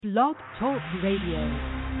Blog Talk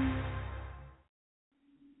Radio.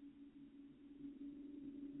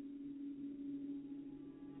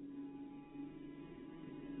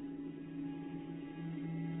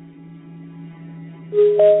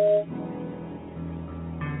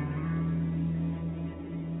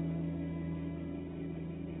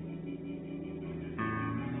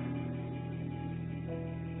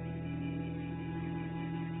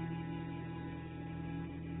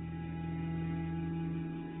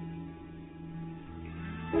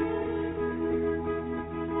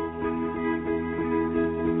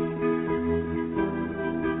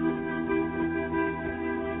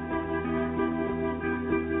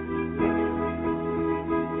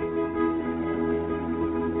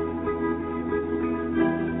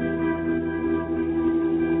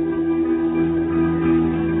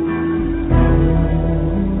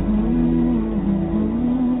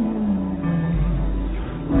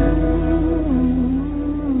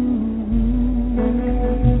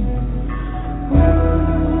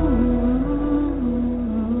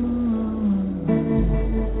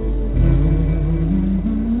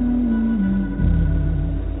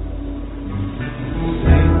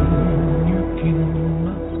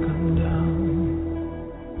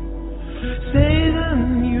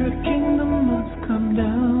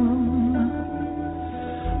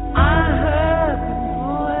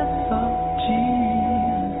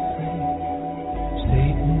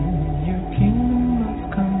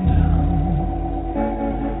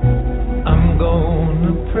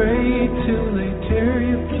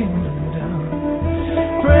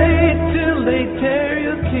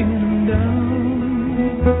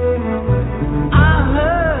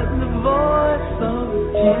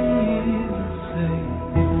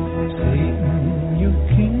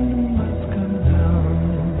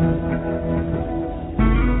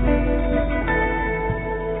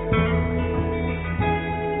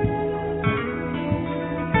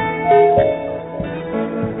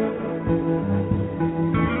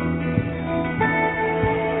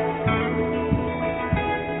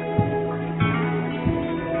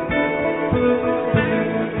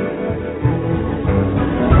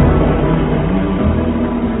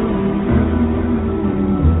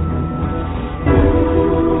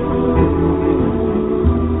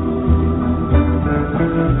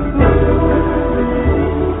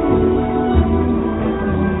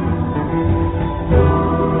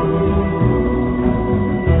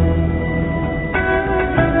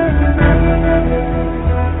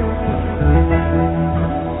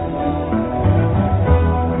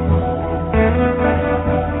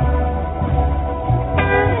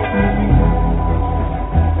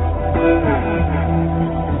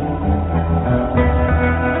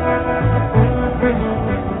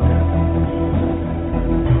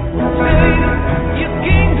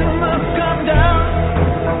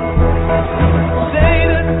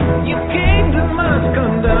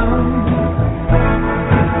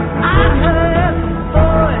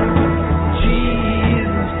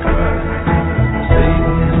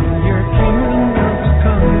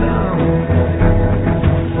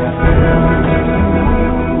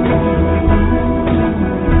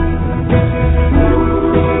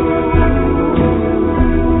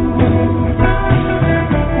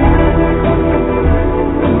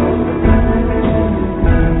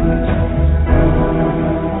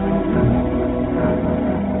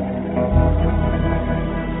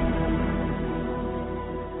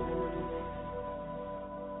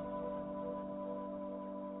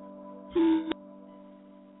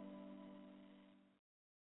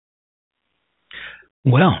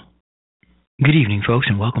 Well, good evening, folks,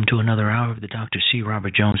 and welcome to another hour of the Dr. C.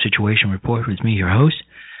 Robert Jones Situation Report with me, your host,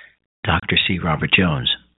 Dr. C. Robert Jones.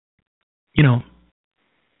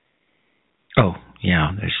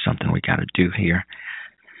 There's something we got to do here.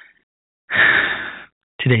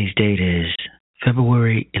 Today's date is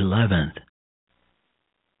February 11th,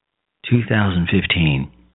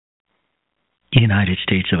 2015. United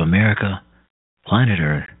States of America, planet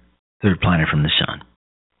Earth, third planet from the sun.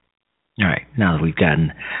 All right, now that we've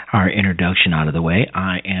gotten our introduction out of the way,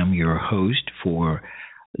 I am your host for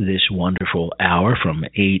this wonderful hour from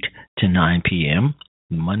 8 to 9 p.m.,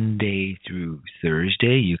 Monday through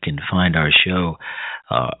Thursday. You can find our show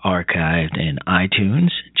archived in iTunes.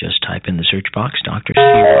 Just type in the search box, Dr. C.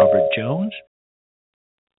 Robert Jones.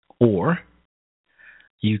 Or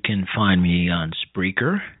you can find me on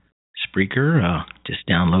Spreaker. Just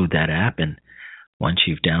download that app, and once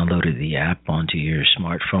you've downloaded the app onto your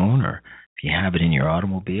smartphone, or if you have it in your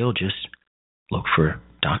automobile, just look for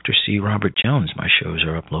Dr. C. Robert Jones. My shows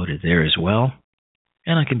are uploaded there as well,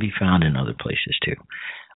 and I can be found in other places too.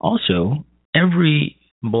 Also, every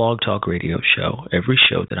Blog Talk Radio show, every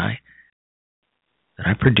show that I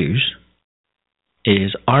produce,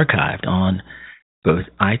 is archived on both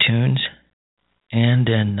iTunes and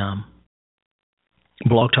in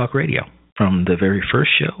Blog Talk Radio, from the very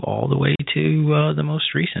first show all the way to the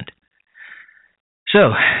most recent.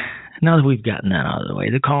 So, now that we've gotten that out of the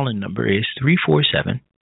way, the call-in number is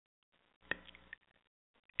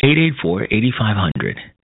 347-884-8500.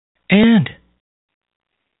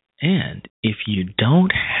 And if you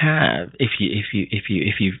don't have, if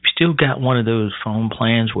you've still got one of those phone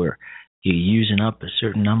plans where you're using up a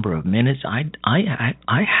certain number of minutes, I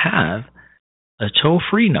have a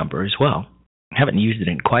toll-free number as well. I haven't used it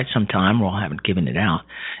in quite some time, or I haven't given it out.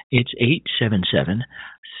 It's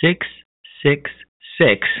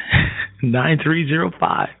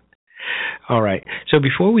 877-666-9305. All right. So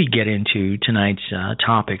before we get into tonight's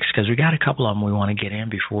topics, because we got a couple of them we want to get in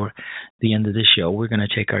before the end of the show, we're going to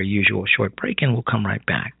take our usual short break, and we'll come right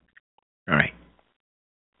back. All right.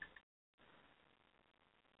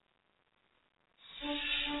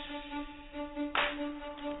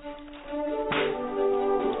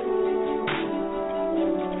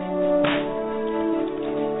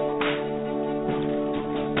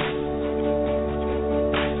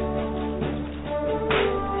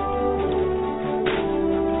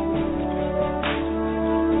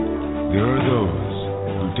 There are those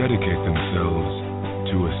who dedicate themselves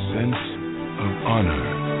to a sense of honor,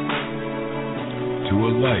 to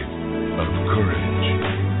a life of courage,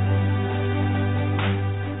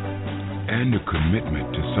 and a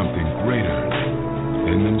commitment to something greater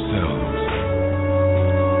than themselves.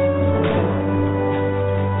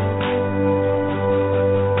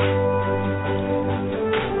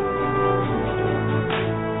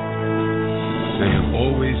 They have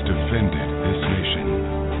always defended this nation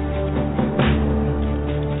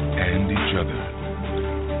and each other.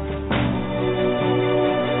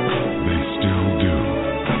 They still do.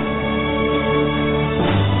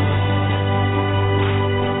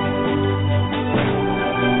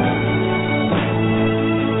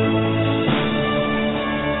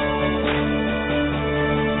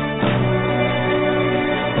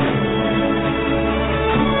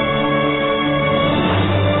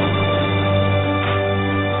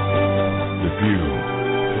 The few,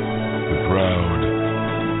 the proud,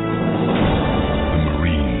 the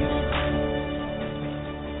Marines.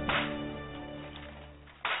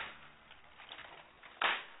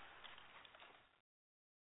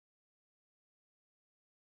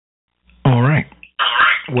 All right.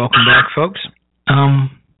 Welcome back, folks.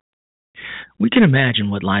 We can imagine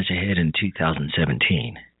what lies ahead in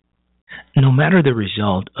 2017. No matter the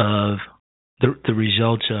result of the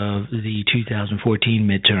results of the 2014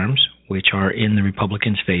 midterms, which are in the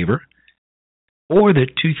Republicans' favor, or the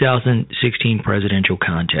 2016 presidential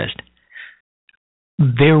contest,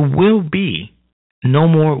 there will be no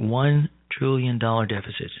more $1 trillion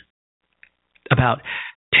deficits. About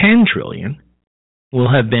 $10 trillion will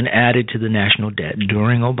have been added to the national debt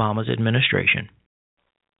during Obama's administration,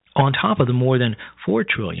 on top of the more than $4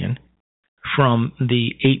 trillion from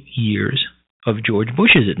the 8 years of George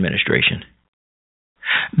Bush's administration.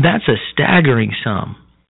 That's a staggering sum,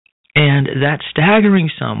 and that staggering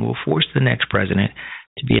sum will force the next president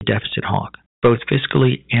to be a deficit hawk, both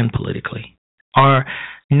fiscally and politically. Our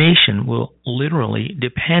nation will literally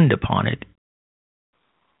depend upon it,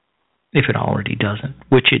 if it already doesn't,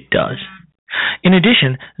 which it does. In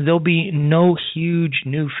addition, there'll be no huge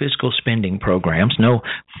new fiscal spending programs, no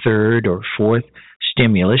third or fourth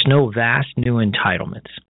stimulus, no vast new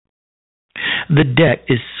entitlements. The debt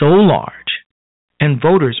is so large, and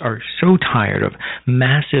voters are so tired of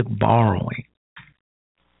massive borrowing,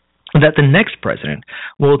 that the next president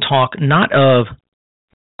will talk not of,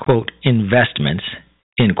 quote, investments,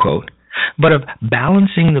 end quote, but of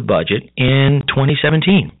balancing the budget in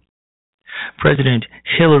 2017. President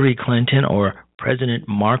Hillary Clinton or President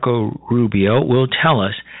Marco Rubio will tell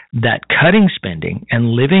us that cutting spending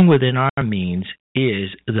and living within our means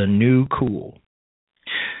is the new cool.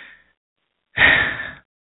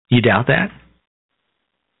 You doubt that?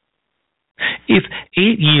 If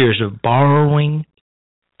 8 years of borrowing,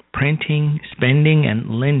 printing, spending,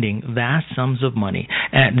 and lending vast sums of money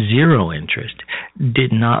at zero interest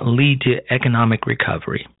did not lead to economic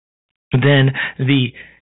recovery, then the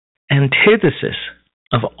antithesis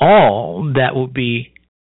of all that will be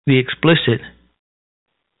the explicit.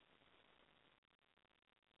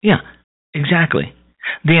 Yeah, exactly.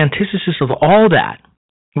 The antithesis of all that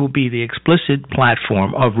will be the explicit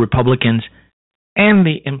platform of Republicans and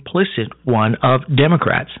the implicit one of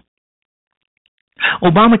Democrats.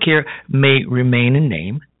 Obamacare may remain in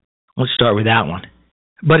name. Let's start with that one.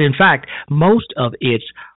 But in fact, most of its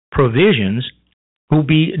provisions will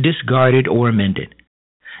be discarded or amended.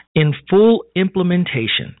 In full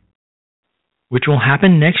implementation, which will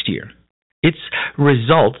happen next year, it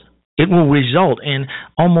will result in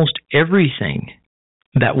almost everything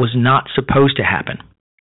that was not supposed to happen.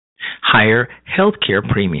 Higher health care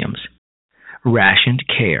premiums, rationed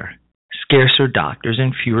care, scarcer doctors,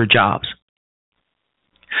 and fewer jobs.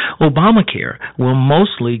 Obamacare will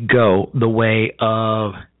mostly go the way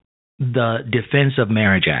of the Defense of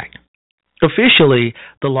Marriage Act, officially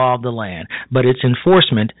the law of the land, but its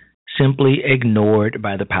enforcement simply ignored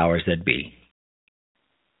by the powers that be.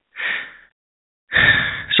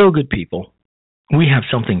 So, good people, we have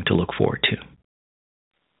something to look forward to.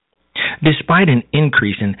 Despite an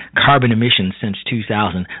increase in carbon emissions since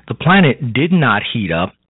 2000, the planet did not heat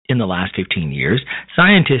up in the last 15 years.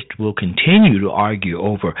 Scientists will continue to argue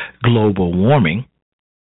over global warming,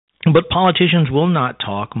 but politicians will not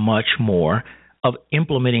talk much more of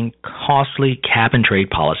implementing costly cap-and-trade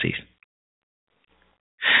policies.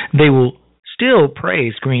 They will still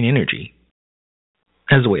praise green energy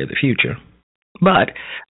as the way of the future, but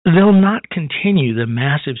they'll not continue the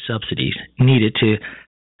massive subsidies needed to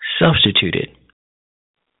substitute it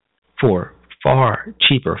for far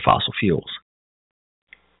cheaper fossil fuels.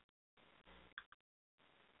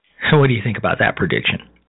 What do you think about that prediction?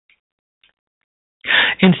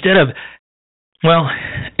 Instead,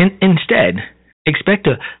 expect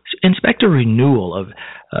a renewal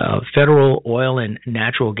of federal oil and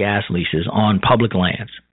natural gas leases on public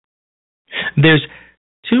lands. There's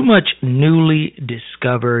too much newly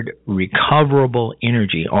discovered recoverable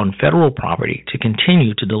energy on federal property to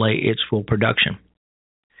continue to delay its full production.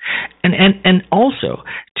 And also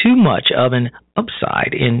too much of an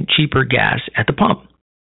upside in cheaper gas at the pump.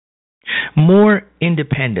 More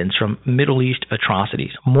independence from Middle East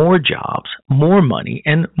atrocities, more jobs, more money,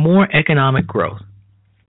 and more economic growth.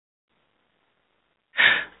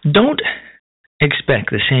 Don't expect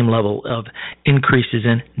the same level of increases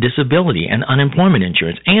in disability and unemployment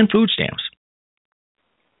insurance and food stamps.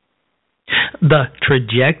 The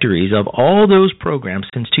trajectories of all those programs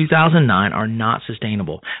since 2009 are not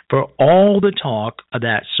sustainable. For all the talk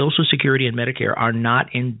that Social Security and Medicare are not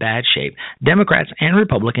in bad shape, Democrats and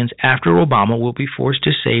Republicans after Obama will be forced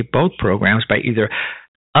to save both programs by either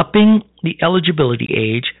upping the eligibility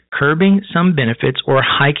age, curbing some benefits, or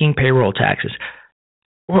hiking payroll taxes.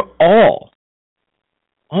 Or all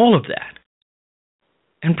of that.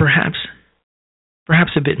 And perhaps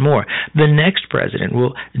a bit more. The next president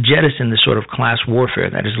will jettison the sort of class warfare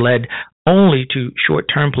that has led only to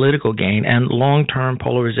short-term political gain and long-term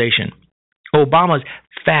polarization. Obama's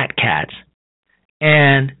fat cats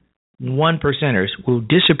and one-percenters will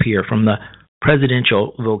disappear from the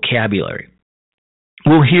presidential vocabulary.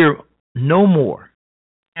 We'll hear no more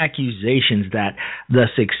accusations that the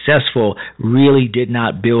successful really did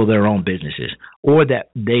not build their own businesses, or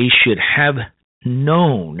that they should have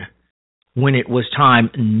known when it was time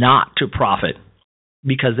not to profit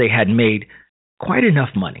because they had made quite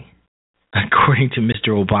enough money, according to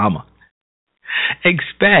Mr. Obama.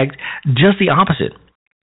 Expect just the opposite.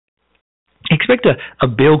 Expect a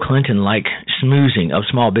Bill Clinton-like smoozing of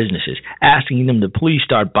small businesses, asking them to please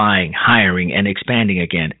start buying, hiring, and expanding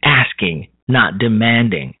again. Asking, not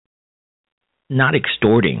demanding, not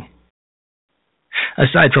extorting.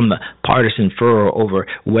 Aside from the partisan furor over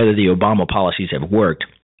whether the Obama policies have worked,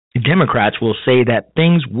 Democrats will say that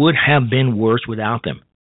things would have been worse without them.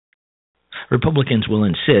 Republicans will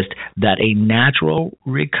insist that a natural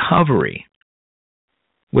recovery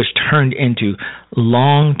was turned into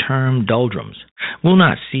long-term doldrums. We'll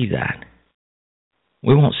not see that.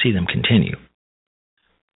 We won't see them continue.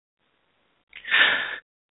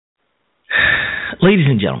 Ladies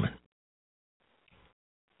and gentlemen,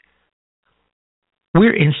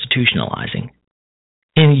 we're institutionalizing,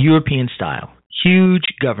 in European style, huge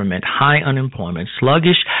government, high unemployment,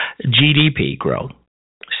 sluggish GDP growth,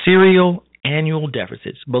 serial annual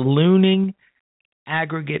deficits, ballooning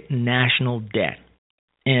aggregate national debt,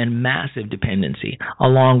 and massive dependency,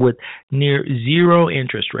 along with near zero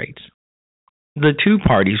interest rates. The two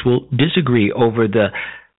parties will disagree over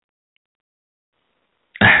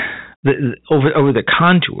over the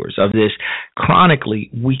contours of this chronically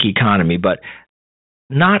weak economy, but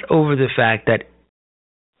not over the fact that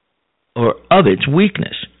or of its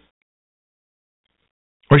weakness,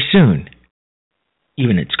 or soon,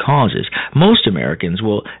 even its causes. Most Americans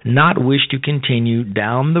will not wish to continue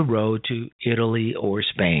down the road to Italy or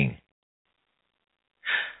Spain.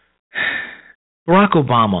 Barack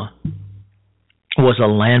Obama was a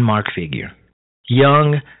landmark figure.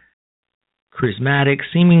 Young, charismatic,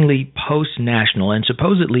 seemingly post-national, and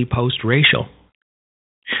supposedly post-racial.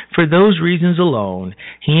 For those reasons alone,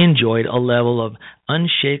 he enjoyed a level of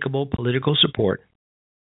unshakable political support,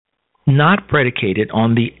 not predicated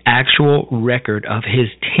on the actual record of his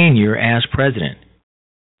tenure as president.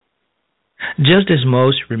 Just as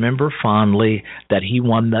most remember fondly that he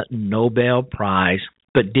won the Nobel Prize,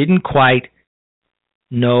 but didn't quite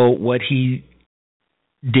know what he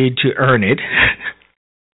did to earn it,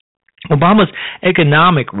 Obama's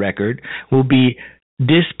economic record will be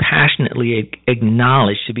dispassionately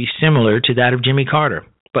acknowledged to be similar to that of Jimmy Carter.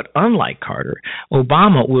 But unlike Carter,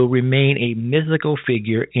 Obama will remain a mythical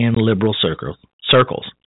figure in liberal circles.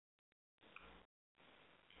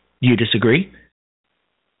 Do you disagree?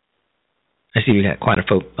 I see we got quite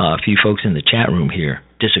a few folks in the chat room here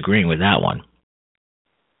disagreeing with that one.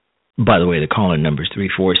 By the way, the call-in number is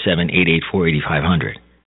 347-884-8500.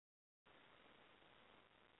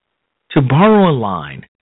 To borrow a line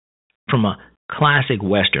from a classic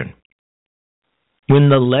Western, when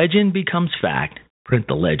the legend becomes fact, print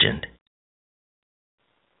the legend.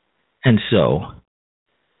 And so,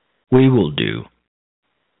 we will do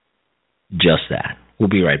just that. We'll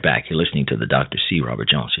be right back. You're listening to the Dr. C. Robert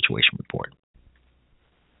Jones Situation Report.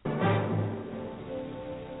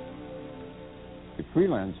 A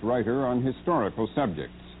freelance writer on historical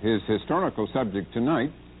subjects. His historical subject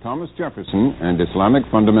tonight, Thomas Jefferson and Islamic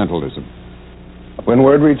fundamentalism. When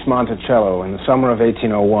word reached Monticello in the summer of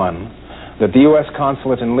 1801 that the U.S.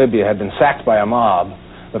 consulate in Libya had been sacked by a mob,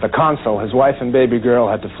 that the consul, his wife, and baby girl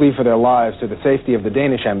had to flee for their lives to the safety of the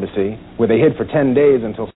Danish embassy, where they hid for 10 days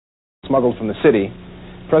until smuggled from the city,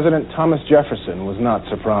 President Thomas Jefferson was not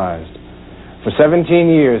surprised. For 17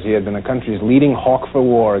 years, he had been the country's leading hawk for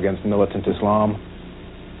war against militant Islam.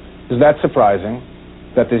 Is that surprising,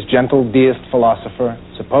 that this gentle deist philosopher,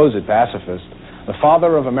 supposed pacifist, the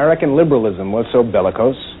father of American liberalism, was so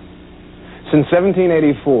bellicose? Since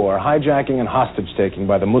 1784, hijacking and hostage-taking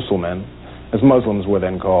by the Muslimen, as Muslims were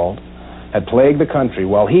then called, had plagued the country,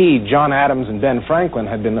 while he, John Adams, and Ben Franklin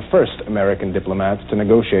had been the first American diplomats to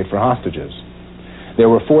negotiate for hostages. There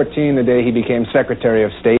were 14 the day he became Secretary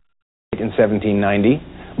of State in 1790,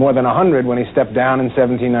 more than 100 when he stepped down in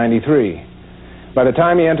 1793. By the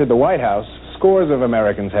time he entered the White House, scores of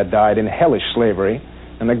Americans had died in hellish slavery,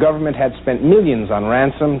 and the government had spent millions on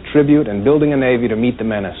ransom, tribute, and building a navy to meet the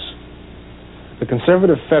menace. The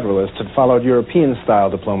conservative Federalists had followed European-style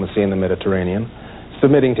diplomacy in the Mediterranean,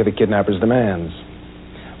 submitting to the kidnappers' demands.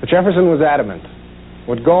 But Jefferson was adamant.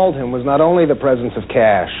 What galled him was not only the presence of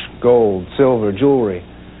cash, gold, silver, jewelry,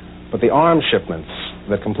 but the arms shipments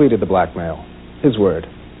that completed the blackmail. His word.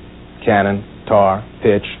 Cannon, tar,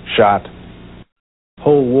 pitch, shot.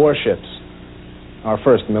 Whole warships. Our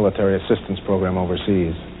first military assistance program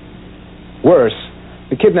overseas. Worse,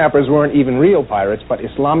 the kidnappers weren't even real pirates, but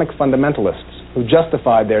Islamic fundamentalists who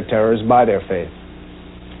justified their terrors by their faith.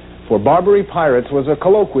 For Barbary pirates was a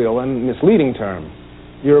colloquial and misleading term.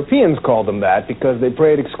 Europeans called them that because they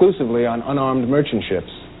preyed exclusively on unarmed merchant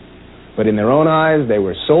ships. But in their own eyes, they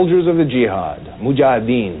were soldiers of the jihad,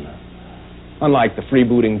 mujahideen. Unlike the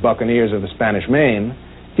freebooting buccaneers of the Spanish Main,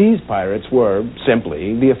 these pirates were,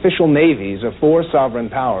 simply, the official navies of 4 sovereign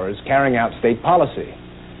powers carrying out state policy.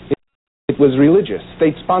 It was religious,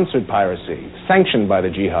 state-sponsored piracy, sanctioned by the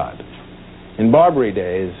jihad. In Barbary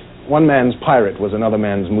days, one man's pirate was another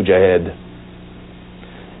man's mujahid.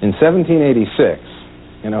 In 1786,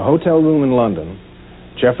 in a hotel room in London,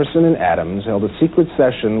 Jefferson and Adams held a secret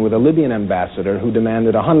session with a Libyan ambassador who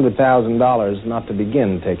demanded $100,000 not to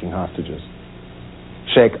begin taking hostages.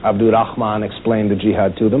 Sheikh Abdurrahman explained the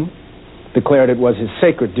jihad to them, declared it was his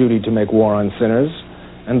sacred duty to make war on sinners,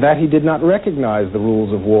 and that he did not recognize the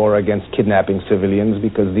rules of war against kidnapping civilians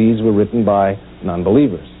because these were written by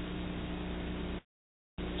non-believers.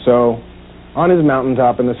 So, on his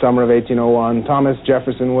mountaintop in the summer of 1801, Thomas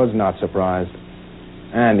Jefferson was not surprised.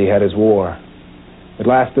 And he had his war. It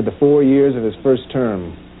lasted the 4 years of his first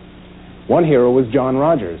term. One hero was John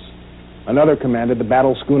Rogers. Another commanded the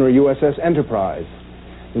battle schooner USS Enterprise.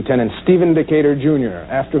 Lieutenant Stephen Decatur, Jr.,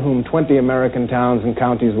 after whom 20 American towns and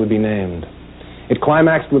counties would be named. It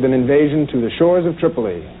climaxed with an invasion to the shores of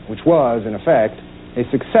Tripoli, which was, in effect, a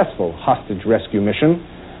successful hostage rescue mission,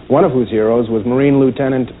 one of whose heroes was Marine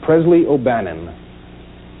Lieutenant Presley O'Bannon.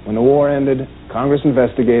 When the war ended, Congress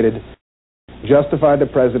investigated, justified the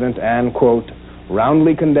president, and, quote,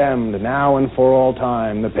 roundly condemned now and for all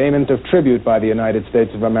time the payment of tribute by the United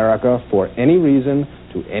States of America for any reason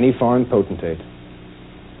to any foreign potentate.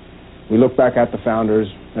 We look back at the founders,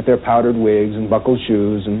 at their powdered wigs and buckled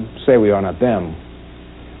shoes, and say we are not them.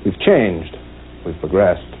 We've changed. We've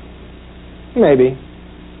progressed. Maybe.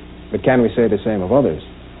 but can we say the same of others?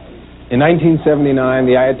 In 1979,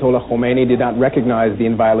 the Ayatollah Khomeini did not recognize the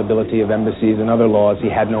inviolability of embassies and other laws he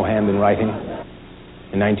had no hand in writing.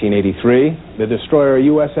 In 1983, the destroyer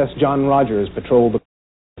USS John Rogers patrolled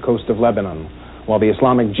the coast of Lebanon, while the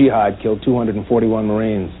Islamic Jihad killed 241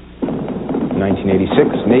 Marines. In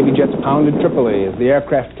 1986, Navy jets pounded Tripoli as the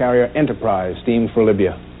aircraft carrier Enterprise steamed for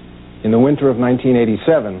Libya. In the winter of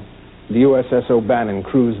 1987, the USS O'Bannon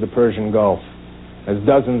cruised the Persian Gulf, as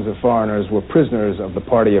dozens of foreigners were prisoners of the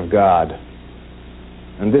Party of God.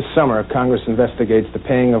 And this summer, Congress investigates the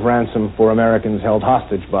paying of ransom for Americans held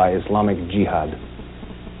hostage by Islamic Jihad.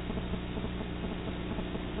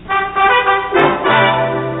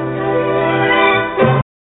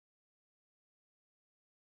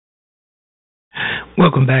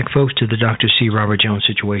 Welcome back, folks, to the Dr. C. Robert Jones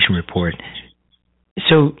Situation Report.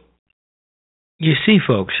 So, you see,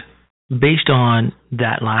 folks, based on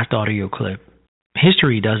that last audio clip,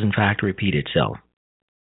 history does in fact repeat itself.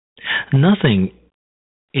 Nothing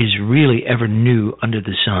is really ever new under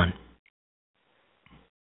the sun.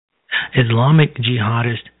 Islamic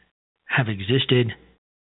jihadists have existed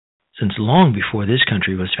since long before this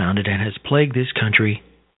country was founded and has plagued this country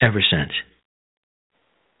ever since.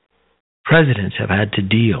 Presidents have had to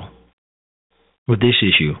deal with this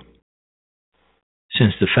issue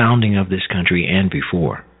since the founding of this country and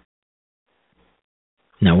before.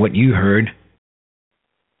 Now, what you heard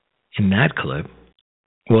in that clip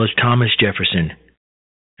was Thomas Jefferson,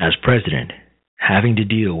 as president, having to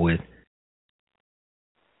deal with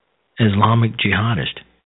Islamic jihadists,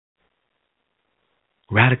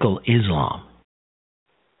 radical Islam.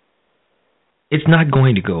 It's not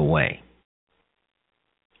going to go away.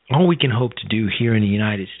 All we can hope to do here in the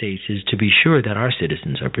United States is to be sure that our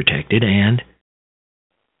citizens are protected and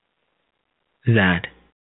that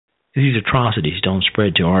these atrocities don't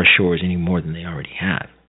spread to our shores any more than they already have.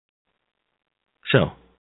 So,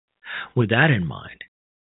 with that in mind,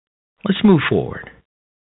 let's move forward.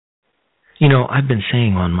 You know, I've been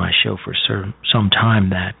saying on my show for some time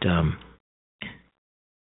that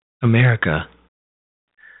America,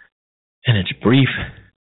 in its brief,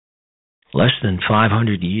 less than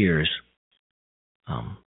 500 years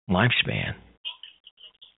lifespan,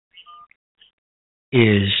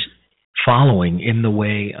 is following in the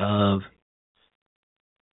way of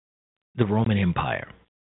the Roman Empire.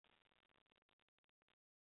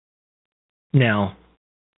 Now,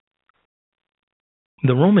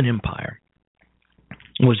 the Roman Empire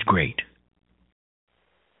was great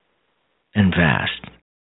and vast.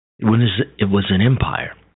 It was an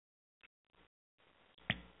empire.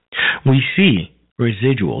 We see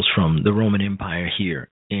residuals from the Roman Empire here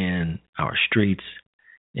in our streets,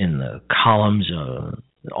 in the columns,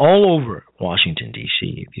 all over Washington,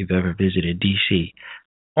 D.C. If you've ever visited D.C.,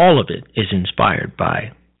 all of it is inspired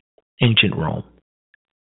by ancient Rome.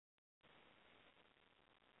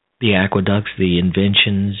 The aqueducts, the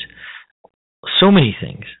inventions, so many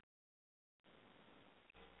things.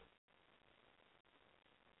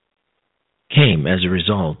 Came as a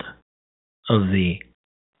result of the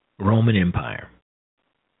Roman Empire.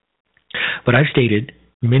 But I've stated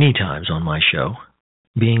many times on my show,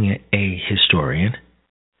 being a historian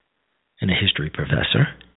and a history professor,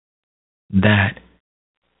 that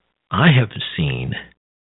I have seen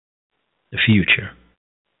the future.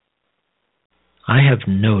 I have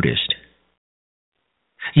noticed.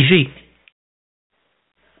 You see,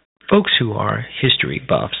 folks who are history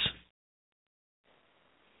buffs,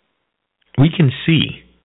 we can see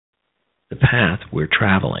the path we're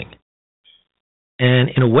traveling. And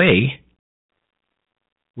in a way,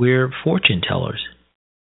 we're fortune tellers.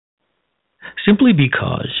 Simply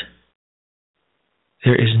because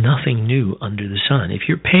there is nothing new under the sun. If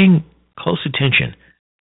you're paying close attention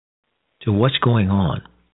to what's going on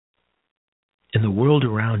in the world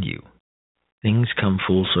around you, things come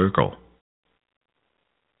full circle.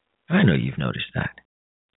 I know you've noticed that.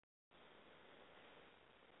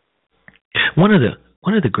 One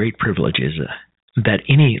of the great privileges that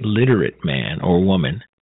any literate man or woman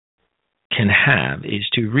can have is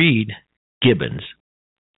to read Gibbons.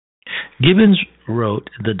 Gibbons wrote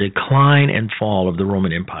The Decline and Fall of the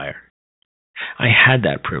Roman Empire. I had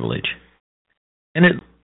that privilege. And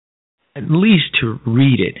at least to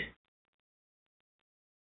read it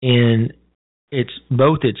in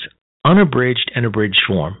both its unabridged and abridged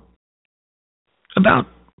form about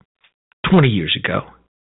 20 years ago.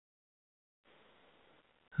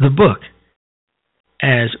 The book,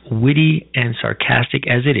 as witty and sarcastic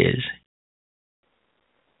as it is,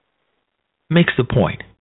 makes the point,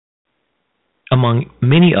 among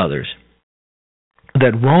many others,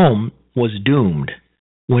 that Rome was doomed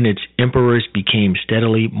when its emperors became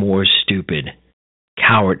steadily more stupid,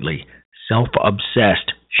 cowardly,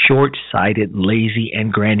 self-obsessed, short-sighted, lazy,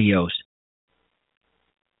 and grandiose.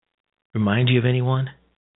 Remind you of anyone?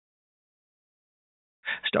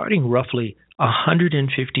 Starting roughly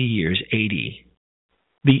 150 years AD,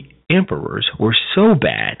 the emperors were so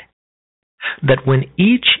bad that when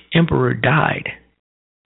each emperor died,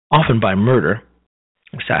 often by murder,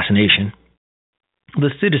 assassination,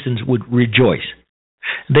 the citizens would rejoice.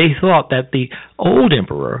 They thought that the old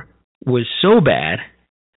emperor was so bad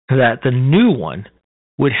that the new one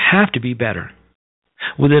would have to be better.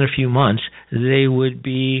 Within a few months, they would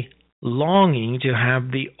be longing to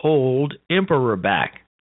have the old emperor back.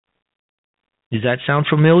 Does that sound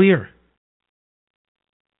familiar?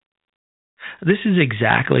 This is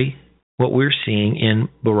exactly what we're seeing in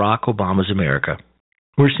Barack Obama's America.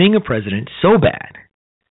 We're seeing a president so bad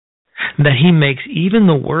that he makes even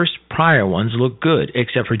the worst prior ones look good,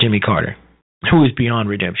 except for Jimmy Carter, who is beyond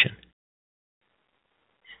redemption.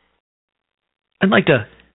 I'd like to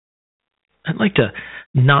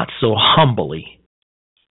not so humbly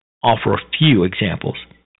offer a few examples.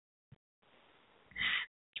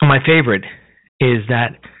 My favorite is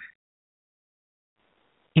that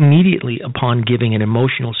immediately upon giving an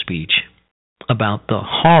emotional speech about the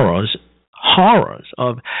horrors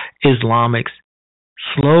of Islamic's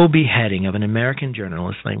slow beheading of an American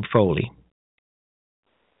journalist named Foley,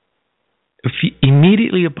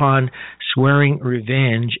 immediately upon swearing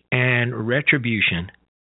revenge and retribution,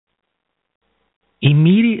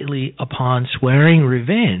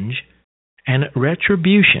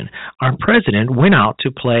 our president went out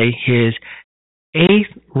to play his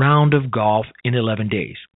 8th round of golf in 11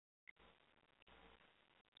 days.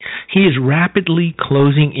 He is rapidly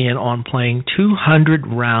closing in on playing 200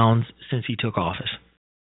 rounds since he took office.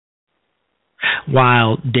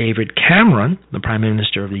 While David Cameron, the Prime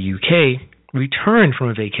Minister of the UK, returned from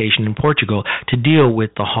a vacation in Portugal to deal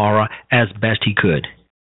with the horror as best he could.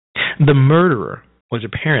 The murderer was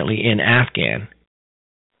apparently an Afghan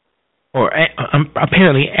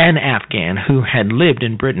who had lived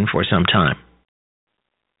in Britain for some time.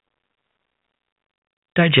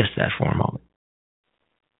 Digest that for a moment.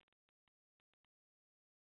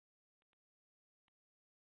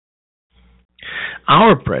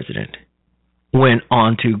 Our president went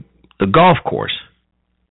on to the golf course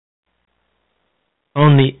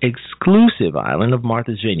on the exclusive island of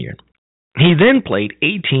Martha's Vineyard. He then played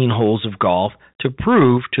 18 holes of golf to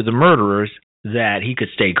prove to the murderers that he could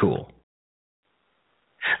stay cool.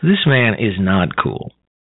 This man is not cool.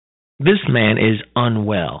 This man is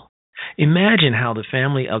unwell. Imagine how the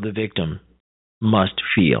family of the victim must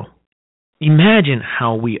feel. Imagine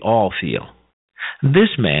how we all feel.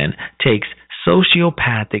 This man takes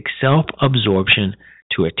sociopathic self-absorption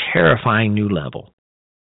to a terrifying new level.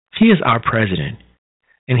 He is our president,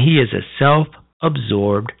 and he is a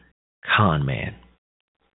self-absorbed con man.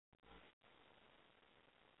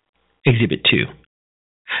 Exhibit 2.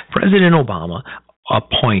 President Obama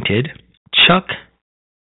appointed Chuck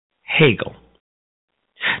Hagel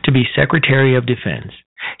to be Secretary of Defense.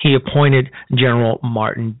 He appointed General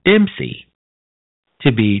Martin Dempsey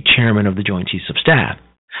to be Chairman of the Joint Chiefs of Staff.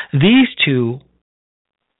 These two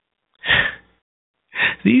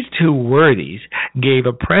worthies gave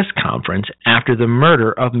a press conference after the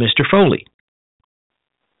murder of Mr. Foley.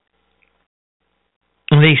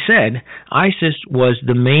 They said ISIS was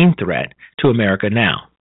the main threat to America now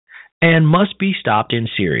and must be stopped in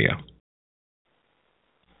Syria,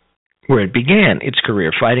 where it began its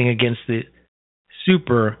career fighting against the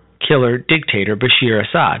super killer dictator Bashir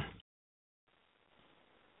Assad.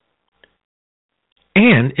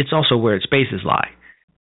 And it's also where its bases lie.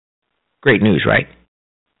 Great news, right?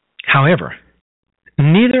 However,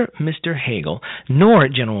 neither Mr. Hagel nor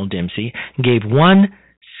General Dempsey gave one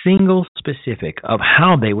single specific of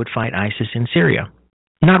how they would fight ISIS in Syria.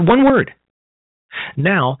 Not one word.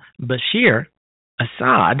 Now, Bashir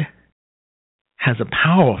Assad has a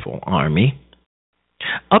powerful army,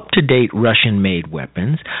 up-to-date Russian-made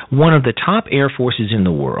weapons, one of the top air forces in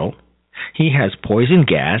the world. He has poison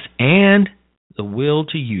gas and the will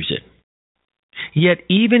to use it. Yet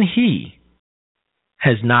even he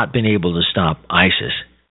has not been able to stop ISIS.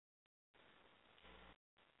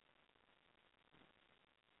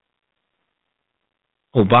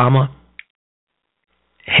 Obama,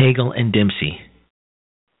 Hagel, and Dempsey,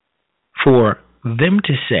 for them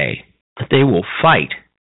to say that they will fight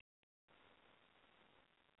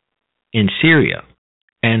in Syria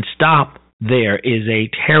and stop there is a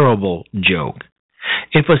terrible joke.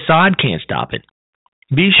 If Assad can't stop it,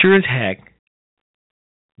 be sure as heck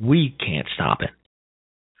we can't stop it.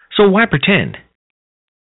 So why pretend?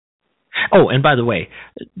 Oh, and by the way,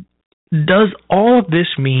 does all of this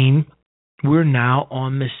mean we're now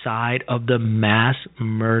on the side of the mass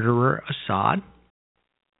murderer Assad?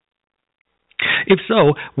 If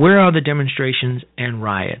so, where are the demonstrations and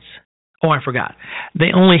riots? Oh, I forgot.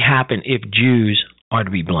 They only happen if Jews are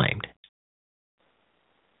to be blamed.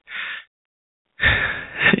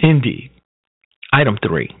 Indeed. Item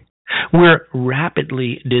 3. We're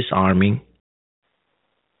rapidly disarming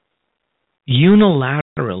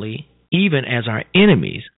unilaterally, even as our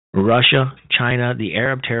enemies, Russia, China, the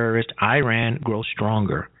Arab terrorists, Iran, grow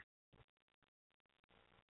stronger.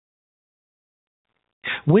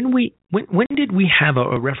 When did we have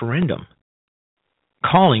a referendum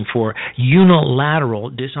calling for unilateral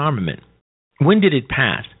disarmament? When did it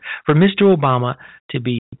pass? For Mr. Obama to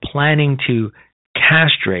be planning to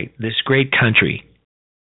castrate this great country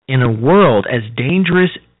in a world as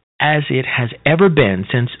dangerous as it has ever been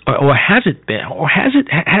since, or has it been, or has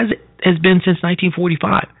been since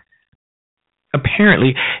 1945,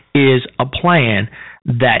 apparently is a plan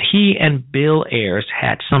that he and Bill Ayers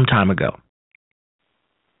had some time ago.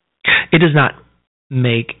 It does not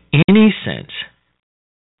make any sense.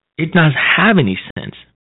 It does not have any sense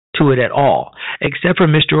to it at all, except for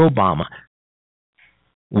Mr. Obama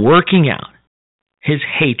working out his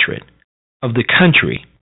hatred of the country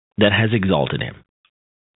that has exalted him.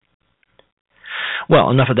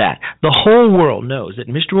 Well, enough of that. The whole world knows that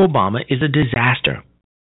Mr. Obama is a disaster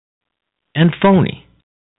and phony.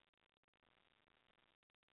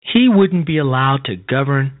 He wouldn't be allowed to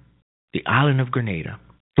govern the island of Grenada,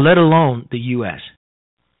 let alone the U.S.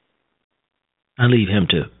 I leave him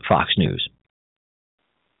to Fox News.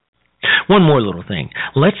 One more little thing.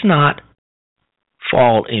 Let's not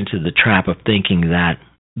fall into the trap of thinking that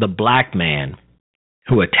the black man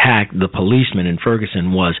who attacked the policeman in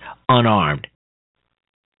Ferguson was unarmed.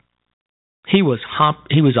 He was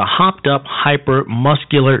a hopped up, hyper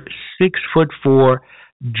muscular, 6'4",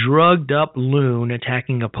 drugged up loon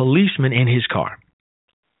attacking a policeman in his car.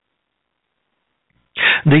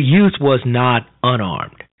 The youth was not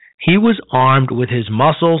unarmed. He was armed with his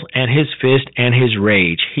muscles and his fist and his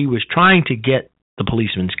rage. He was trying to get the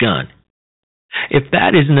policeman's gun. If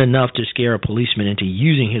that isn't enough to scare a policeman into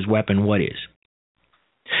using his weapon, what is?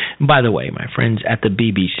 By the way, my friends at the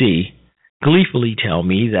BBC gleefully tell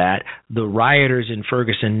me that the rioters in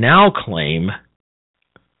Ferguson now claim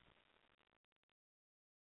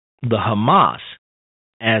the Hamas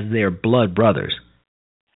as their blood brothers.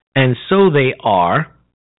 And so they are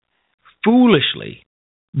foolishly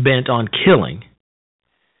bent on killing,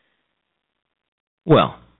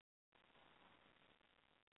 well,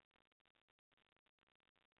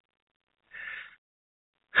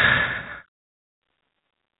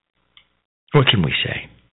 what can we say?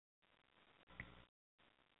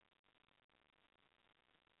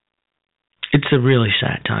 It's a really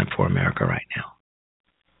sad time for America right now.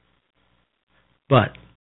 But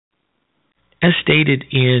as stated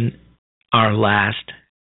in our last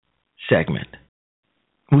segment,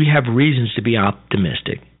 we have reasons to be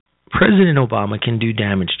optimistic. President Obama can do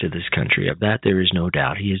damage to this country. Of that, there is no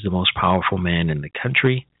doubt. He is the most powerful man in the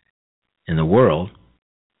country, in the world.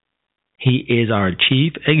 He is our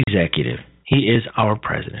chief executive. He is our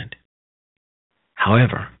president.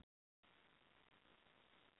 However,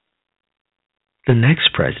 the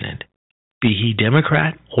next president, be he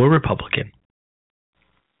Democrat or Republican,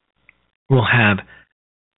 will have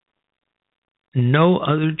no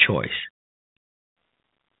other choice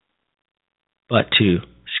but to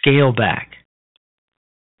scale back,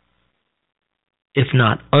 if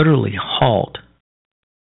not utterly halt,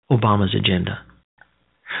 Obama's agenda.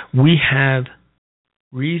 We have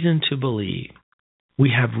reason to believe,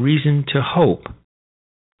 we have reason to hope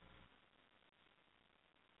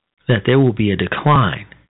that there will be a decline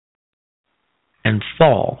and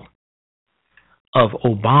fall of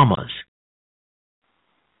Obama's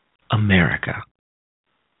America.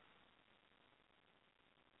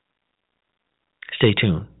 Stay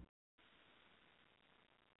tuned.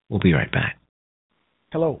 We'll be right back.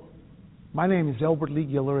 Hello, my name is Elbert Lee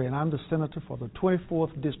Guillory, and I'm the senator for the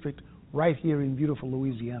 24th District right here in beautiful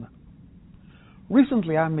Louisiana.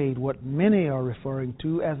 Recently, I made what many are referring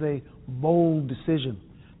to as a bold decision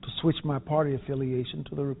to switch my party affiliation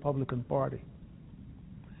to the Republican Party.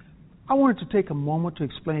 I wanted to take a moment to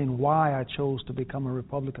explain why I chose to become a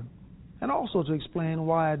Republican, and also to explain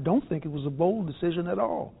why I don't think it was a bold decision at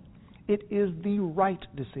all. It is the right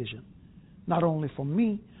decision, not only for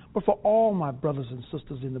me, but for all my brothers and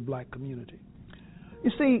sisters in the black community.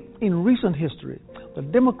 You see, in recent history, the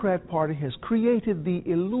Democrat Party has created the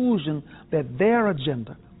illusion that their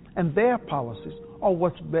agenda and their policies are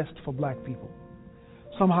what's best for black people.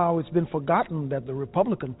 Somehow it's been forgotten that the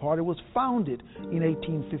Republican Party was founded in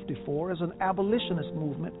 1854 as an abolitionist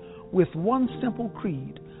movement with one simple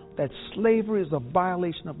creed, that slavery is a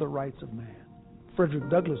violation of the rights of man. Frederick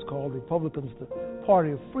Douglass called Republicans the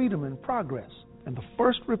party of freedom and progress, and the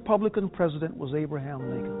first Republican president was Abraham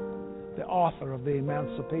Lincoln, the author of the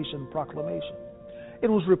Emancipation Proclamation.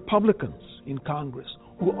 It was Republicans in Congress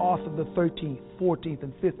who authored the 13th, 14th,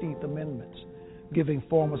 and 15th Amendments, giving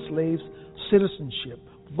former slaves citizenship,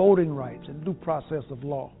 voting rights, and due process of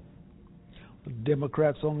law. The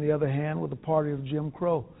Democrats, on the other hand, were the party of Jim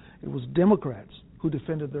Crow. It was Democrats who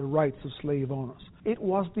defended the rights of slave owners. It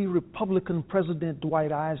was the Republican President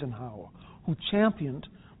Dwight Eisenhower who championed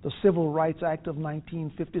the Civil Rights Act of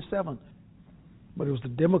 1957. But it was the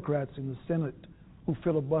Democrats in the Senate who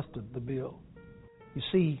filibustered the bill. You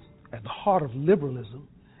see, at the heart of liberalism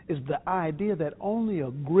is the idea that only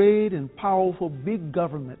a great and powerful big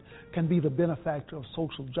government can be the benefactor of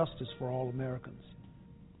social justice for all Americans.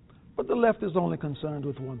 But the left is only concerned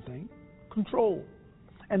with one thing: control.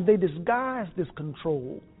 And they disguise this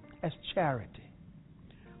control as charity.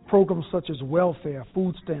 Programs such as welfare,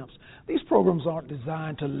 food stamps, these programs aren't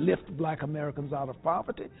designed to lift black Americans out of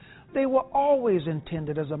poverty. They were always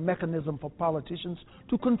intended as a mechanism for politicians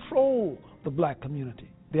to control the black community.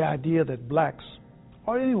 The idea that blacks,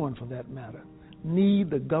 or anyone for that matter, need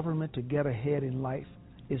the government to get ahead in life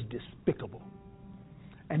is despicable.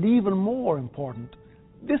 And even more important,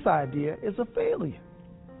 this idea is a failure.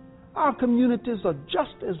 Our communities are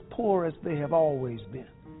just as poor as they have always been.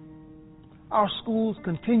 Our schools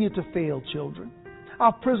continue to fail children.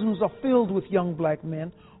 Our prisons are filled with young black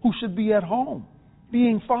men who should be at home,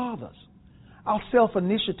 being fathers. Our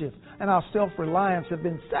self-initiative and our self-reliance have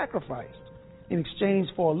been sacrificed in exchange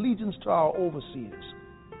for allegiance to our overseers,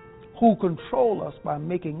 who control us by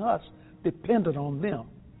making us dependent on them.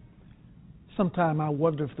 Sometimes I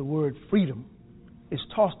wonder if the word freedom is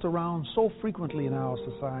tossed around so frequently in our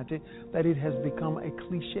society that it has become a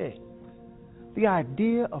cliche. The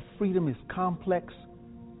idea of freedom is complex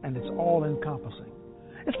and it's all-encompassing.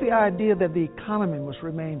 It's the idea that the economy must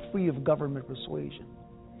remain free of government persuasion.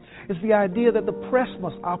 It's the idea that the press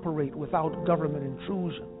must operate without government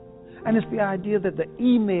intrusion. And it's the idea that the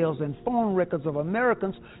emails and phone records of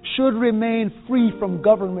Americans should remain free from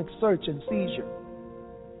government search and seizure.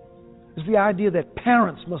 It's the idea that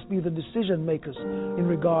parents must be the decision makers in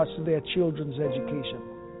regards to their children's education,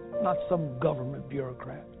 not some government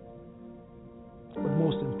bureaucrat. But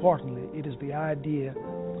most importantly, it is the idea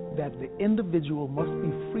that the individual must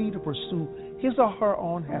be free to pursue his or her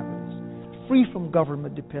own happiness, free from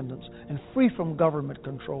government dependence and free from government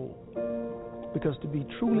control. Because to be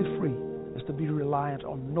truly free is to be reliant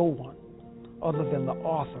on no one other than the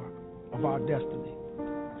author of our destiny.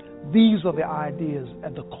 These are the ideas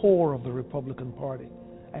at the core of the Republican Party,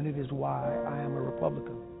 and it is why I am a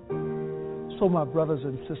Republican. So, my brothers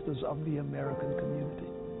and sisters of the American community,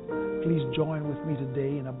 please join with me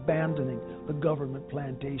today in abandoning the government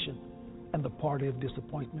plantation and the party of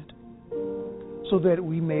disappointment, so that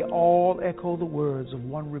we may all echo the words of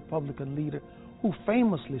one Republican leader who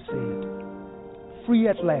famously said, "Free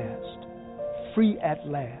at last, free at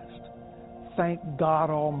last. Thank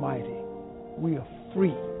God Almighty, we are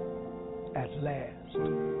free at last."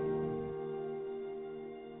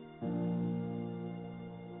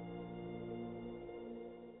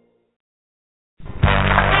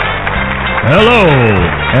 Hello,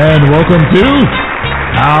 and welcome to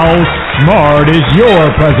How Smart is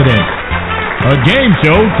Your President? A game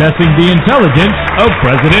show testing the intelligence of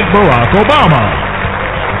President Barack Obama.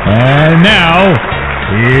 And now,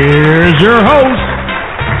 here's your host,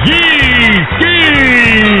 G-Ski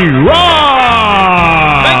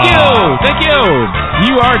Rock! Thank you.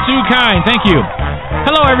 You are too kind. Thank you.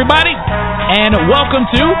 Hello, everybody, and welcome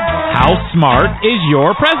to How Smart is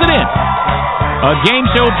Your President? A game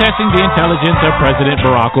show testing the intelligence of President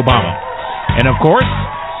Barack Obama. And of course,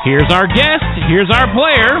 here's our guest, here's our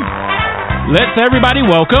player. Let's everybody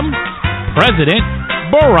welcome President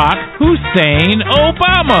Barack Hussein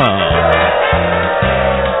Obama.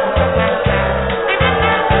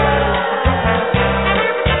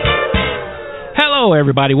 Hello,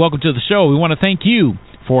 everybody. Welcome to the show. We want to thank you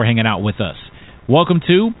for hanging out with us. Welcome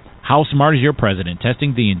to How Smart is Your President?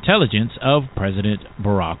 Testing the intelligence of President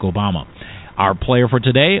Barack Obama. Our player for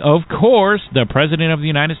today, of course, the President of the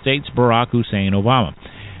United States, Barack Hussein Obama.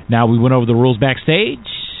 Now, we went over the rules backstage.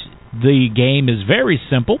 The game is very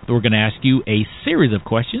simple. We're going to ask you a series of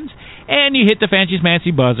questions, and you hit the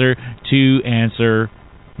fancy buzzer to answer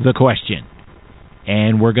the question.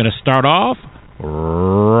 And we're going to start off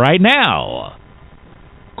right now.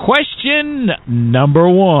 Question number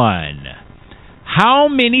 1. How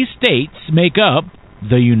many states make up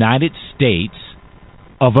the United States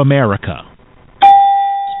of America?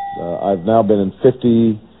 I've now been in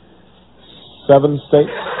 57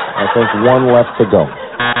 states. I think one left to go.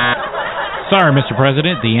 Sorry, Mr.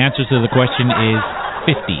 President. The answer to the question is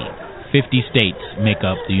 50. 50 states make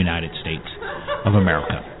up the United States of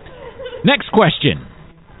America. Next question.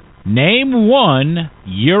 Name one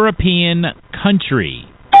European country.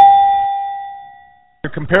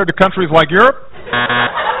 Compared to countries like Europe?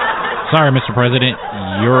 Sorry, Mr. President.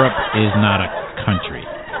 Europe is not a country.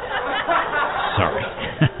 Sorry.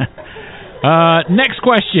 Next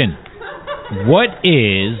question. What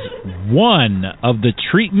is one of the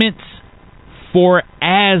treatments for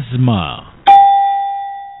asthma?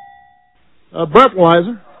 A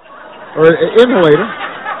breathalyzer. Or an inhalator.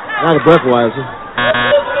 Not a breathalyzer.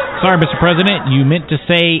 Sorry, Mr. President. You meant to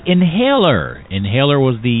say inhaler. Inhaler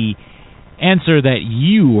was the answer that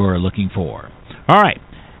you were looking for. All right.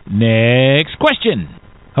 Next question.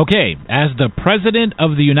 Okay. As the President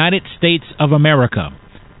of the United States of America,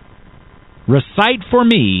 recite for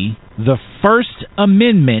me the First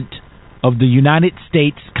Amendment of the United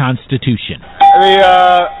States Constitution.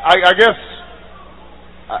 I guess.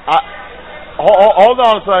 Hold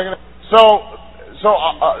on a second. So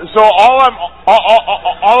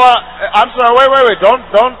I'm sorry. Wait. Don't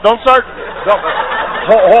start.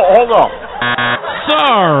 Hold on.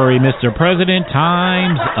 Sorry, Mr. President.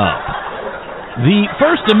 Time's up. The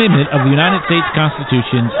First Amendment of the United States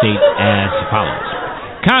Constitution states as follows: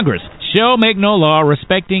 Congress shall make no law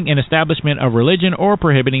respecting an establishment of religion or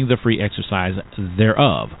prohibiting the free exercise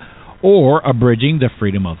thereof, or abridging the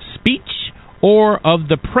freedom of speech or of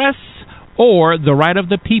the press or the right of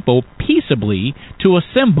the people peaceably to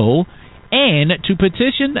assemble and to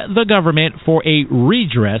petition the government for a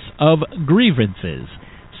redress of grievances,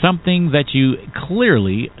 something that you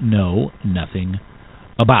clearly know nothing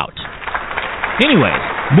about. Anyways,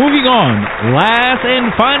 moving on. Last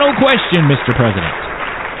and final question, Mr. President.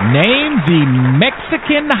 Name the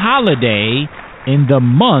Mexican holiday in the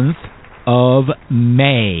month of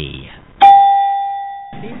May.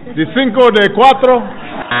 De Cinco de Cuatro.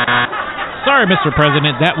 Sorry, Mr.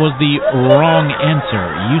 President, that was the wrong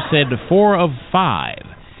answer. You said 4 of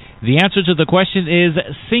 5. The answer to the question is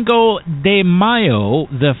Cinco de Mayo,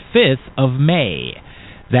 the 5th of May.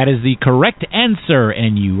 That is the correct answer,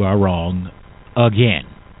 and you are wrong again.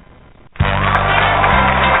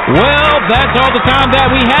 Well, that's all the time that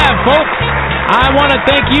we have, folks. I want to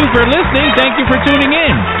thank you for listening. Thank you for tuning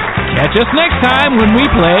in. Catch us next time when we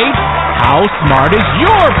play How Smart Is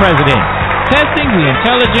Your President? Testing the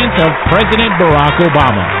intelligence of President Barack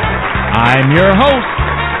Obama. I'm your host,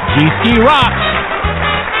 G-Ski Rocks,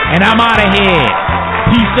 and I'm out of here.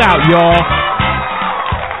 Peace out, y'all.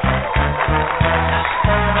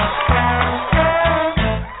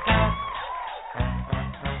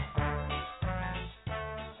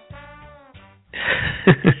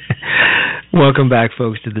 Welcome back,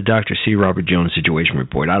 folks, to the Dr. C. Robert Jones Situation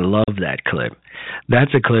Report. I love that clip.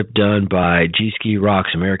 That's a clip done by G-Ski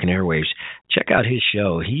Rocks, American Airwaves. Check out his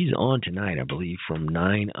show. He's on tonight, I believe, from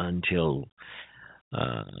 9 until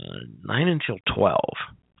 12.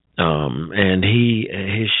 And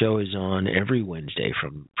his show is on every Wednesday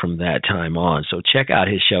from that time on. So check out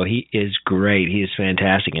his show. He is great. He is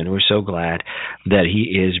fantastic, and we're so glad that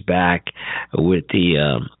he is back with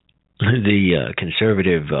the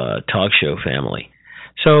conservative talk show family.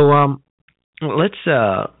 So let's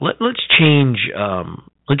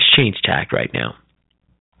change tack right now.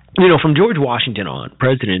 You know, from George Washington on,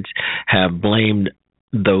 presidents have blamed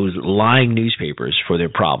those lying newspapers for their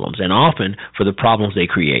problems, and often for the problems they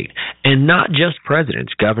create. And not just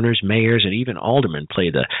presidents, governors, mayors, and even aldermen play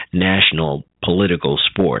the national political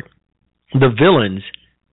sport. The villains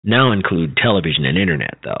now include television and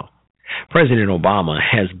internet, though. President Obama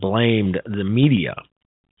has blamed the media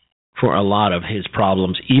for a lot of his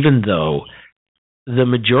problems, even though the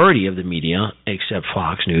majority of the media, except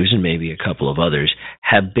Fox News and maybe a couple of others,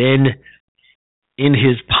 have been in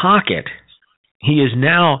his pocket. He is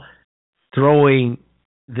now throwing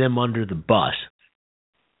them under the bus.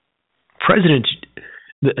 President's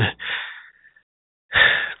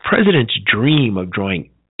dream of drawing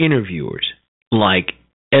interviewers like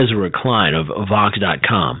Ezra Klein of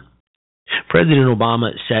Vox.com. President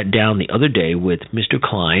Obama sat down the other day with Mr.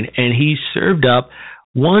 Klein, and he served up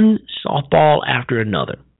one softball after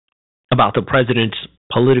another about the president's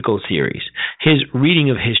political theories, his reading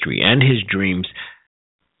of history, and his dreams.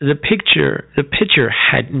 The pitcher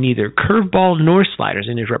had neither curveball nor sliders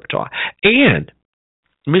in his repertoire, and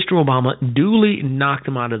Mr. Obama duly knocked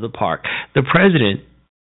them out of the park. The president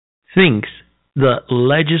thinks the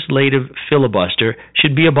legislative filibuster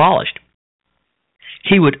should be abolished.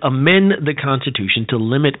 He would amend the Constitution to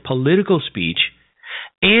limit political speech,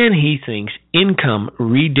 and he thinks income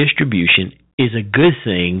redistribution is a good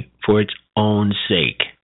thing for its own sake.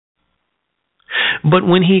 But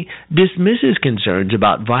when he dismisses concerns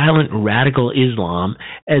about violent radical Islam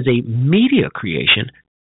as a media creation,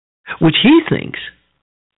 which he thinks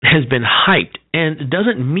has been hyped and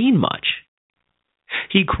doesn't mean much,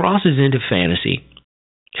 he crosses into fantasy.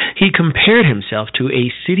 He compared himself to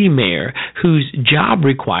a city mayor whose job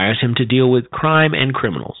requires him to deal with crime and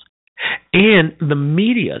criminals, and the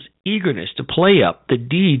media's eagerness to play up the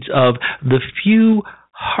deeds of the few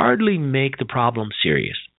hardly make the problem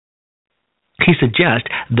serious. He suggests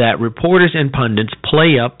that reporters and pundits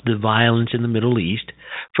play up the violence in the Middle East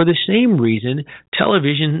for the same reason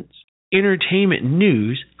television's entertainment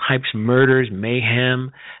news hypes murders,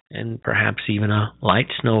 mayhem, and perhaps even a light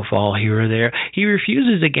snowfall here or there. He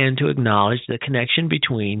refuses again to acknowledge the connection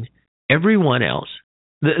between everyone else,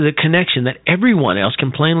 the connection that everyone else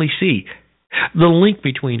can plainly see, the link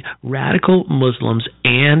between radical Muslims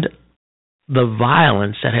and the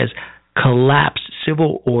violence that has collapsed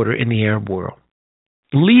civil order in the Arab world,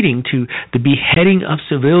 leading to the beheading of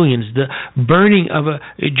civilians, the burning of a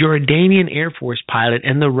Jordanian Air Force pilot,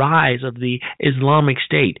 and the rise of the Islamic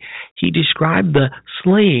State. He described the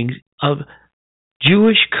slayings of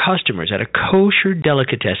Jewish customers at a kosher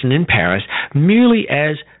delicatessen in Paris merely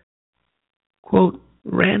as, quote,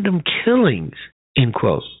 random killings, end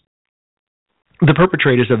quote. The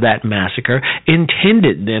perpetrators of that massacre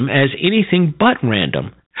intended them as anything but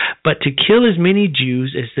random, but to kill as many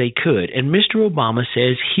Jews as they could, and Mr. Obama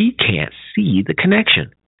says he can't see the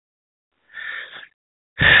connection.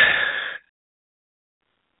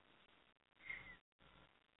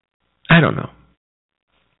 I don't know.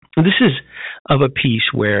 This is of a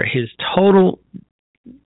piece where his total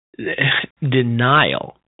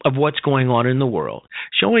denial of what's going on in the world,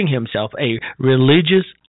 showing himself a religious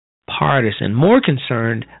partisan, more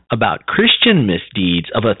concerned about Christian misdeeds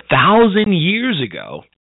of 1,000 years ago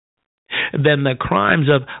than the crimes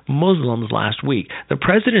of Muslims last week. The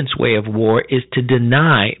president's way of war is to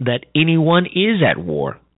deny that anyone is at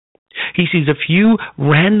war. He sees a few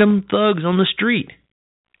random thugs on the street,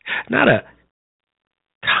 not a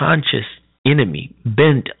conscious enemy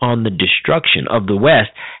bent on the destruction of the West,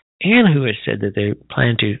 and who has said that they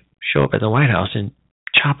plan to show up at the White House and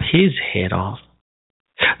chop his head off.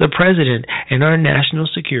 The president and our national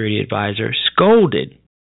security advisor scolded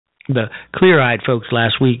the clear-eyed folks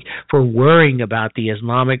last week for worrying about the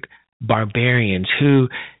Islamic barbarians who,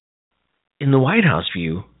 in the White House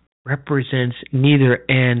view, represents neither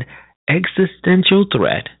an existential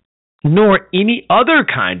threat nor any other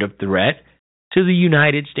kind of threat to the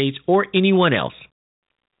United States or anyone else,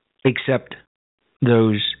 except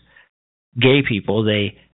those gay people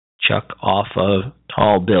they chuck off of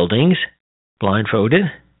tall buildings, blindfolded.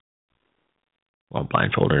 Well,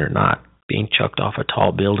 blindfolded or not, being chucked off a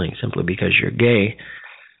tall building simply because you're gay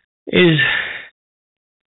is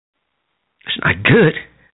not good.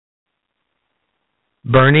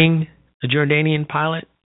 Burning a Jordanian pilot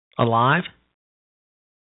alive,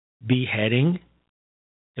 beheading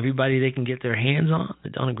everybody they can get their hands on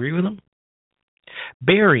that don't agree with them,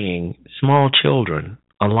 burying small children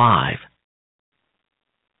alive.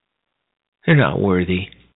 They're not worthy.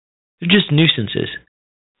 They're just nuisances,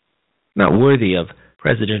 not worthy of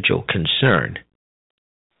presidential concern.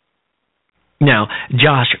 Now,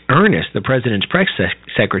 Josh Earnest, the president's press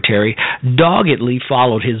secretary, doggedly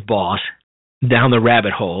followed his boss down the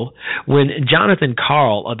rabbit hole when Jonathan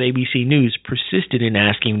Karl of ABC News persisted in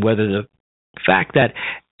asking whether the fact that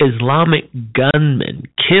Islamic gunmen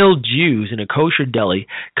killed Jews in a kosher deli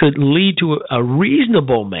could lead to a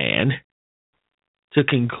reasonable man to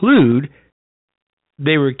conclude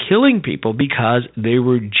they were killing people because they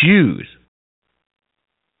were Jews.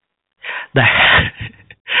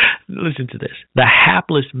 Listen to this. The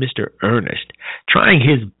hapless Mr. Earnest, trying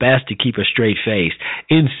his best to keep a straight face,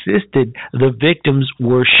 insisted the victims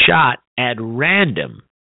were shot at random.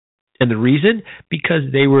 And the reason?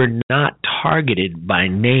 Because they were not targeted by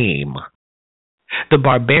name. The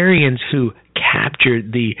barbarians who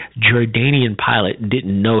captured the Jordanian pilot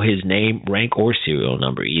didn't know his name, rank, or serial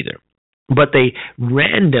number either. But they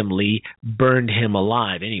randomly burned him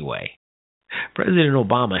alive anyway. President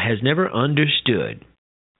Obama has never understood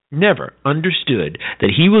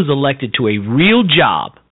that he was elected to a real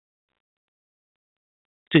job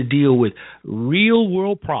to deal with real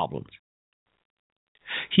world problems.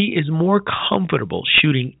 He is more comfortable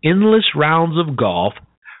shooting endless rounds of golf,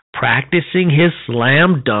 practicing his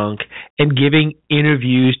slam dunk and giving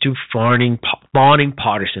interviews to fawning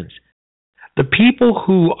partisans. The people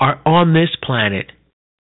who are on this planet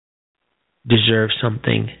deserve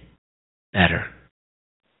something better.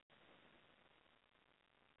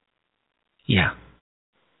 Yeah.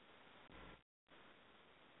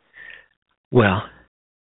 Well,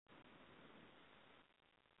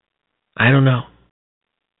 I don't know.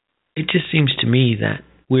 It just seems to me that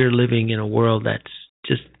we're living in a world that's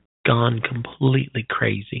just gone completely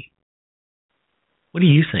crazy. What do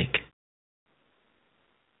you think?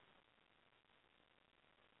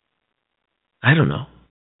 I don't know.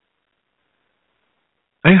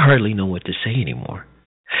 I hardly know what to say anymore.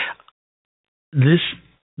 The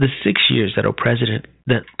 6 years that President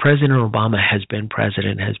Obama has been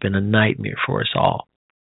president has been a nightmare for us all.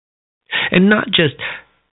 And not just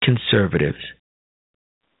conservatives,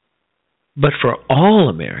 but for all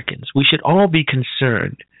Americans. We should all be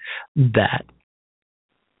concerned that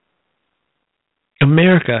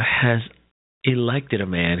America has elected a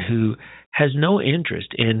man who has no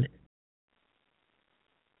interest in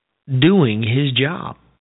doing his job.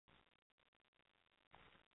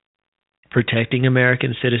 Protecting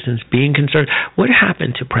American citizens, being concerned. What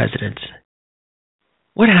happened to presidents?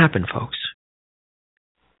 What happened, folks?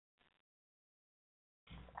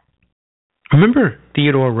 Remember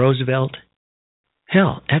Theodore Roosevelt?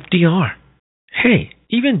 Hell, FDR. Hey,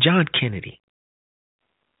 even John Kennedy.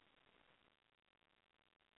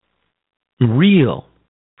 Real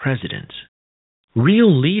presidents. Real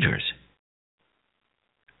leaders.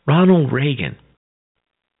 Ronald Reagan.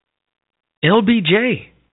 LBJ.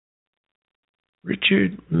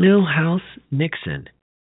 Richard Milhouse Nixon.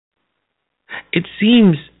 It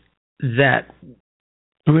seems that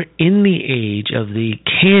we're in the age of the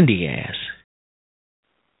candy ass.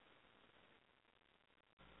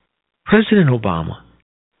 President Obama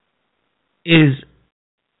is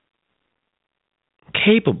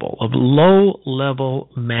capable of low-level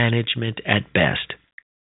management at best.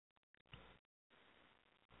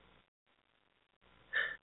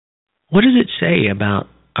 What does it say about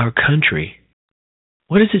our country?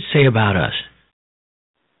 What does it say about us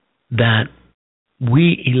that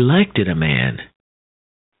we elected a man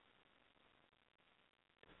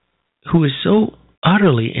who is so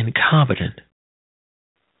utterly incompetent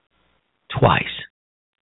twice?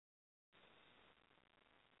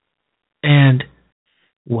 And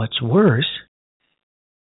what's worse,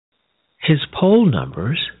 his poll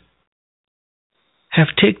numbers have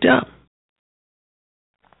ticked up.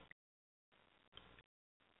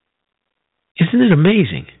 Isn't it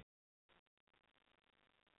amazing?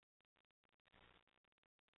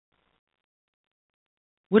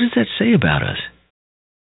 What does that say about us?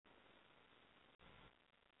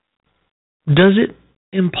 Does it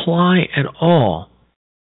imply at all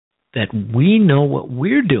that we know what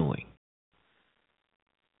we're doing?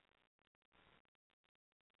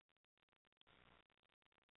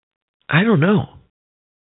 I don't know.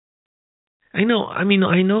 I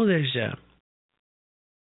know there's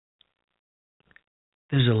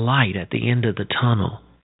a light at the end of the tunnel.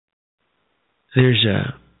 There's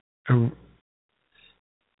I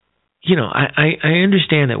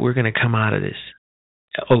understand that we're going to come out of this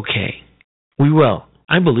okay. We will.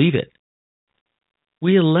 I believe it.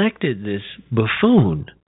 We elected this buffoon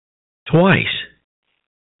twice.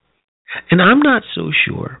 And I'm not so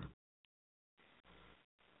sure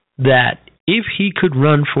that if he could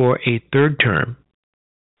run for a third term,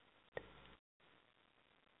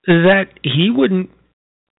 that he wouldn't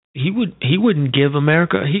give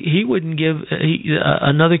America, he wouldn't give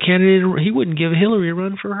another candidate, he wouldn't give Hillary a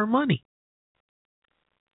run for her money.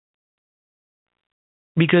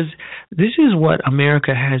 Because this is what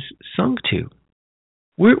America has sunk to.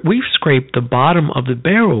 We've scraped the bottom of the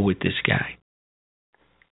barrel with this guy.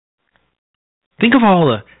 Think of all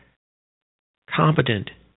the competent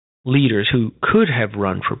leaders who could have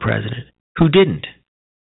run for president, who didn't.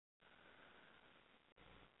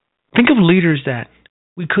 Think of leaders that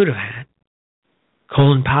we could have had.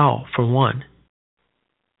 Colin Powell, for one.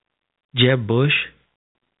 Jeb Bush.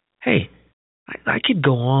 Hey, I could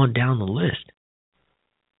go on down the list.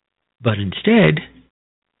 But instead,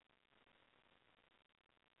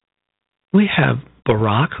 we have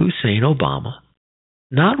Barack Hussein Obama,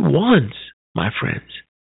 not once, my friends,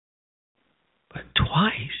 but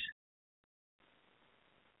twice.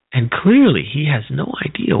 And clearly, he has no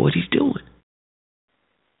idea what he's doing.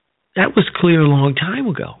 That was clear a long time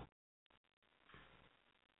ago.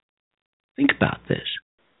 Think about this.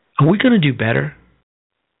 Are we going to do better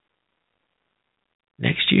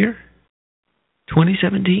next year?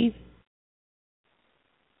 2017?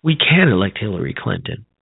 We can elect Hillary Clinton.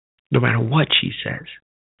 no matter what she says.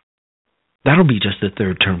 That'll be just the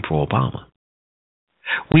third term for Obama.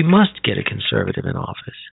 We must get a conservative in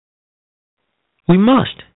office. We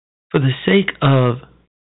must, for the sake of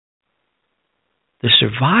the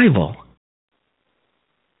survival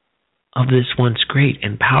of this once great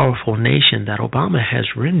and powerful nation that Obama has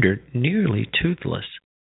rendered nearly toothless.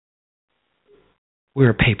 We're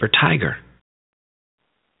a paper tiger.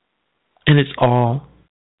 And it's all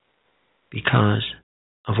because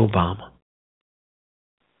of Obama.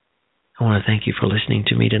 I want to thank you for listening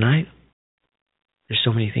to me tonight. There's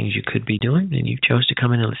so many things you could be doing, and you chose to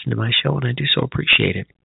come in and listen to my show, and I do so appreciate it.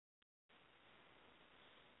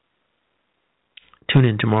 Tune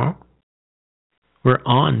in tomorrow. We're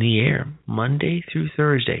on the air Monday through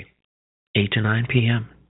Thursday, 8 to 9 p.m.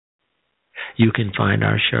 You can find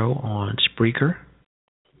our show on Spreaker.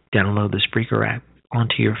 Download the Spreaker app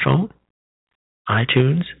onto your phone.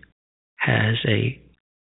 iTunes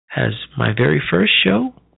has my very first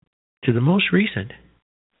show to the most recent.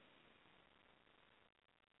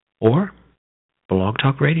 Or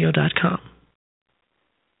blogtalkradio.com.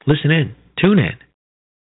 Listen in, tune in,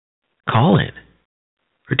 call in,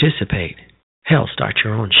 participate. Hell, start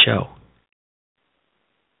your own show.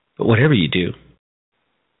 But whatever you do,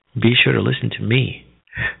 be sure to listen to me,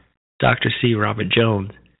 Dr. C. Robert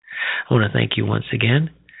Jones. I want to thank you once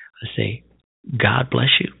again. I say, God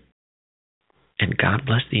bless you, and God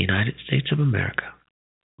bless the United States of America.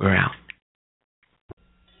 We're out.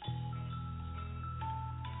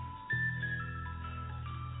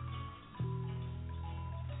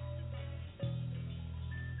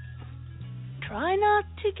 Try not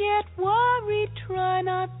to get worried, try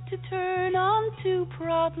not to turn on to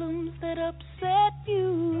problems that upset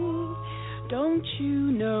you. Don't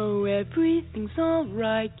you know everything's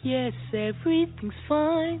alright, yes, everything's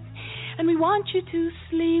fine. And we want you to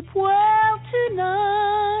sleep well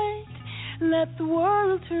tonight. Let the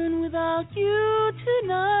world turn without you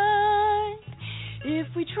tonight. If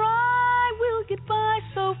we try, we'll get by,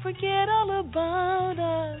 so forget all about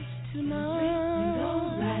us tonight. Everything's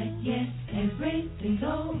alright, yes, everything's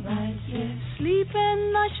alright, yes. Sleep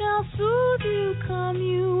and I shall soothe you, calm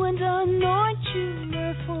you, and anoint you,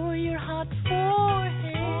 myrrh for your hot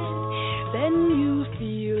forehead. Then you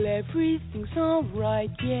feel everything's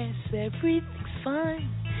alright, yes, everything's fine.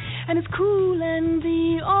 And it's cool and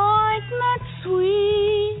the ointment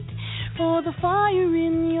sweet for the fire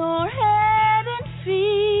in your head and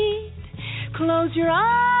feet. Close your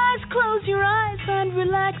eyes and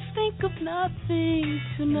relax, think of nothing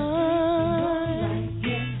tonight.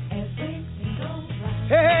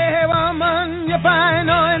 Hey, woman, you find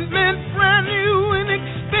ointment brand new and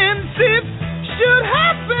expensive. Should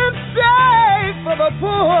have been saved for the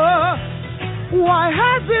poor. Why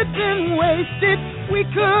has it been wasted? We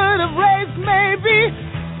could have raised maybe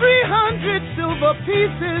 300 silver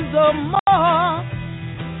pieces or more.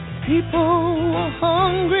 People who are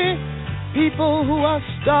hungry, people who are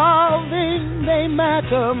starving, they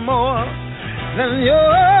matter more than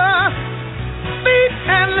your feet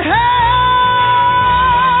and hair.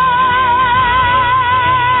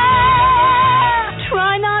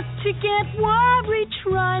 Try not to get worried,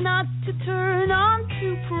 try not to turn on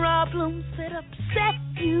to problems that upset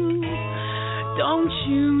you. Don't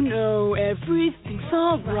you know everything's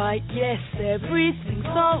alright, yes, everything's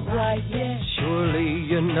alright, yes. Surely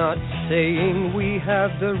you're not saying we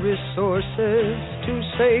have the resources to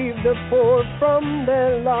save the poor from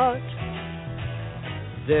their lot.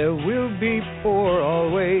 There will be poor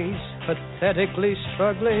always, pathetically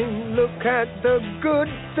struggling. Look at the good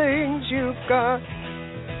things you've got.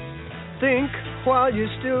 Think while you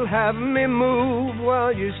still have me, move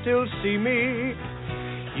while you still see me.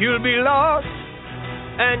 You'll be lost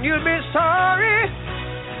and you'll be sorry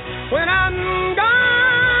when I'm gone.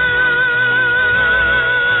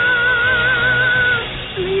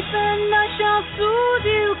 Sleep and I shall soothe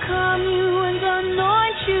you, calm you, and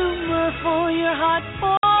anoint you, myrrh for your hot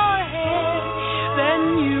forehead.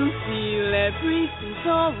 Then you feel everything's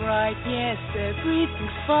alright, yes,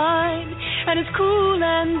 everything's fine. And it's cool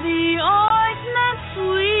and the ointment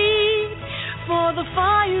sweet for the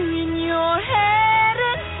fire in your head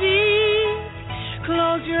and feet.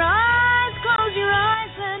 Close your eyes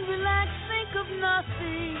and relax, think of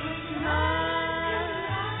nothing tonight.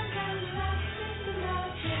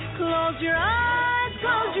 Close your eyes